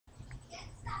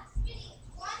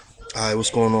Alright,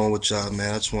 what's going on with y'all,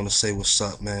 man? I just want to say what's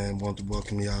up, man. Want to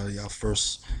welcome y'all to y'all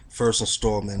first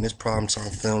installment. This Prime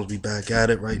Time Films, we back at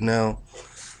it right now.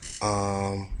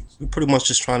 We pretty much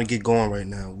just trying to get going right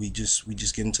now. We just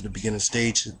getting to the beginning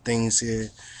stage of things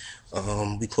here.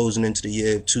 We closing into the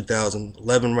year of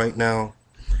 2011 right now.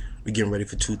 We getting ready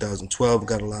for 2012. We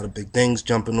got a lot of big things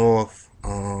jumping off.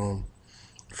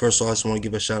 First of all, I just want to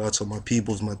give a shout out to my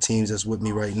peoples, my teams that's with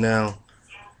me right now,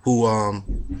 who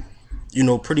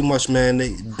pretty much, man,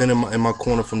 they been in my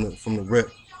corner from the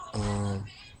rip. Um,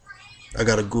 I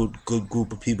got a good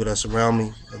group of people that's around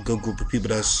me, a good group of people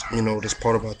that's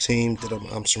part of our team that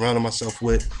I'm surrounding myself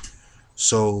with.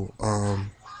 So,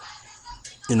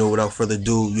 without further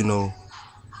ado, you know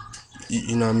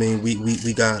what I mean.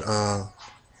 We got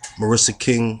Marissa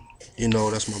King.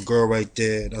 That's my girl right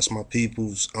there. That's my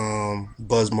people's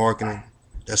Buzz Marketing.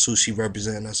 That's who she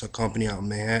represents. That's her company out in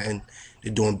Manhattan.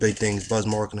 They're doing big things. Buzz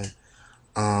Marketing.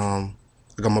 I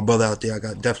got my brother out there.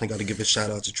 Definitely got to give a shout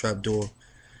out to Trapdoor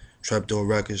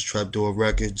Records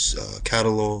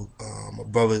catalog. My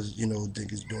brothers,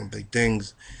 think is doing big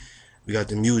things. We got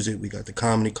the music, we got the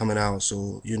comedy coming out.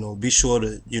 So be sure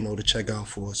to check out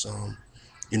for us.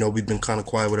 We've been kind of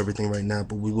quiet with everything right now,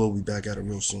 but we will be back at it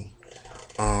real soon.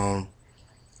 Um,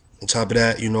 on top of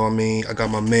that, I got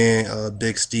my man,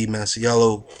 Big Steve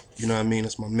Masiello.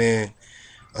 That's my man.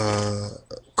 Uh,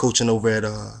 Coaching over at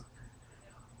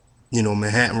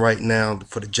Manhattan right now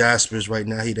for the Jaspers right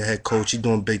now. He the head coach. He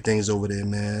doing big things over there,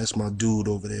 man. That's my dude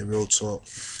over there, real talk.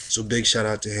 So big shout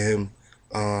out to him.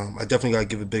 I definitely gotta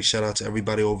give a big shout out to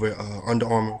everybody over at Under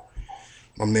Armour.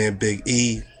 My man Big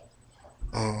E.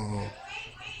 Um,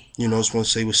 just want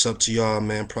to say what's up to y'all,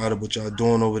 man. Proud of what y'all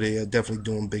doing over there. Definitely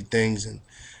doing big things and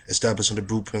establishing the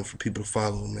blueprint for people to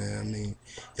follow, man. I mean,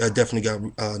 y'all definitely got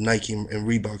Nike and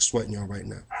Reebok sweating y'all right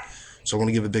now. So I want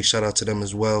to give a big shout out to them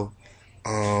as well.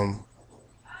 Um,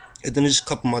 And then there's a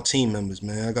couple of my team members,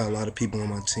 man. I got a lot of people on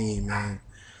my team, man.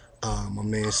 My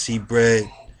man C Bread,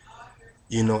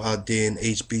 out there in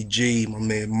HBG. My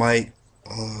man Mike,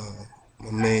 uh,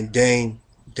 my man Dane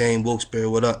Wilkes-Barre.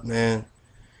 What up, man?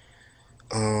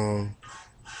 Um,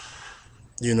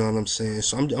 you know what I'm saying?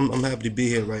 So I'm happy to be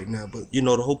here right now. But the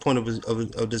whole point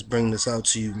of this bringing this out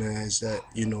to you, man, is that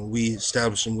we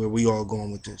establishing where we all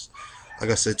going with this.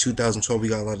 Like I said, 2012, we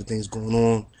got a lot of things going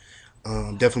on.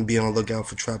 Definitely be on the lookout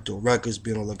for Trapdoor Records.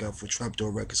 Be on the lookout for Trapdoor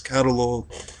Records catalog.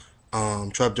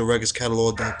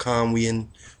 TrapdoorRecordsCatalog.com.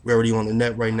 We're already on the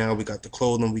net right now. We got the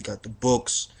clothing, we got the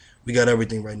books, we got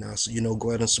everything right now. So go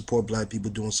ahead and support black people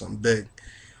doing something big.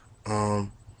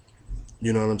 Um,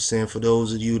 you know what I'm saying? For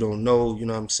those of you who don't know, you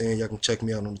know what I'm saying, y'all can check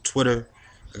me out on Twitter.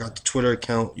 I got the Twitter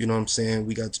account, you know what I'm saying?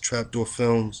 We got the Trapdoor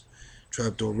Films,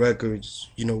 Trapdoor Records,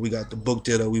 we got the book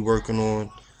there that we working on.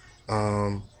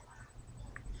 Um,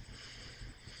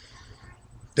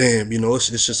 Damn,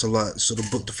 it's just a lot. So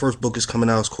the first book is coming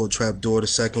out. It's called Trapdoor. The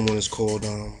second one is called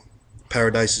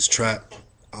Paradise is Trap.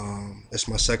 That's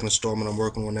my second installment. I'm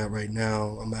working on that right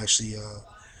now. I'm actually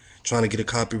trying to get a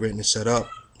copy written and set up.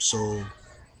 So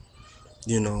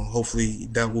hopefully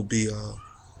that'll be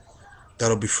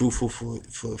fruitful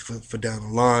for down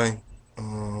the line.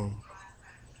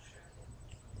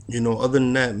 Other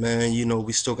than that, man,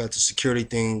 we still got the security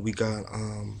thing. We got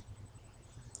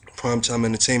Primetime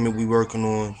Entertainment we working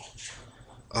on.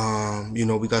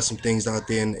 We got some things out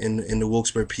there in the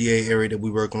Wilkes-Barre, PA area that we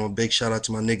working on. Big shout out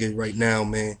to my nigga right now,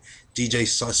 man. DJ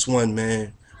Saswan,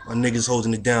 man. My niggas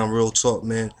holding it down, real talk,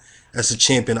 man. That's a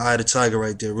champion, Eye of the Tiger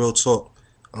right there, real talk.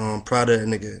 Proud of that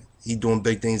nigga. He doing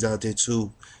big things out there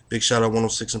too. Big shout out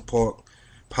 106 in Park,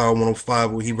 Power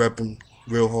 105 where he repping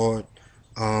real hard.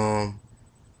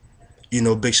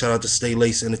 Big shout out to Stay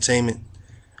Lace Entertainment.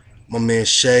 My man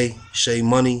Shay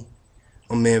Money.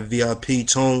 My man VIP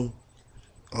Tone.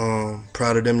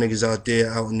 Proud of them niggas out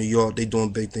there, out in New York. They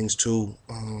doing big things too.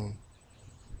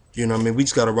 We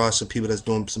just got a roster of people that's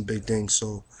doing some big things.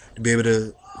 So to be able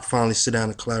to finally sit down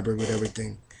and collaborate with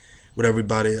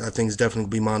everybody, I think it's definitely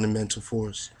be monumental for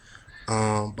us.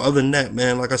 But other than that,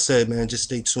 man, like I said, man, just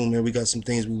stay tuned, man. We got some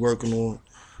things we working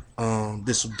on.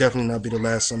 This will definitely not be the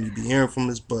last time you be hearing from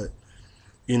us, but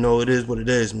it is what it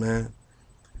is, man.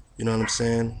 You know what I'm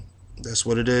saying? That's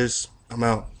what it is. I'm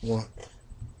out. One.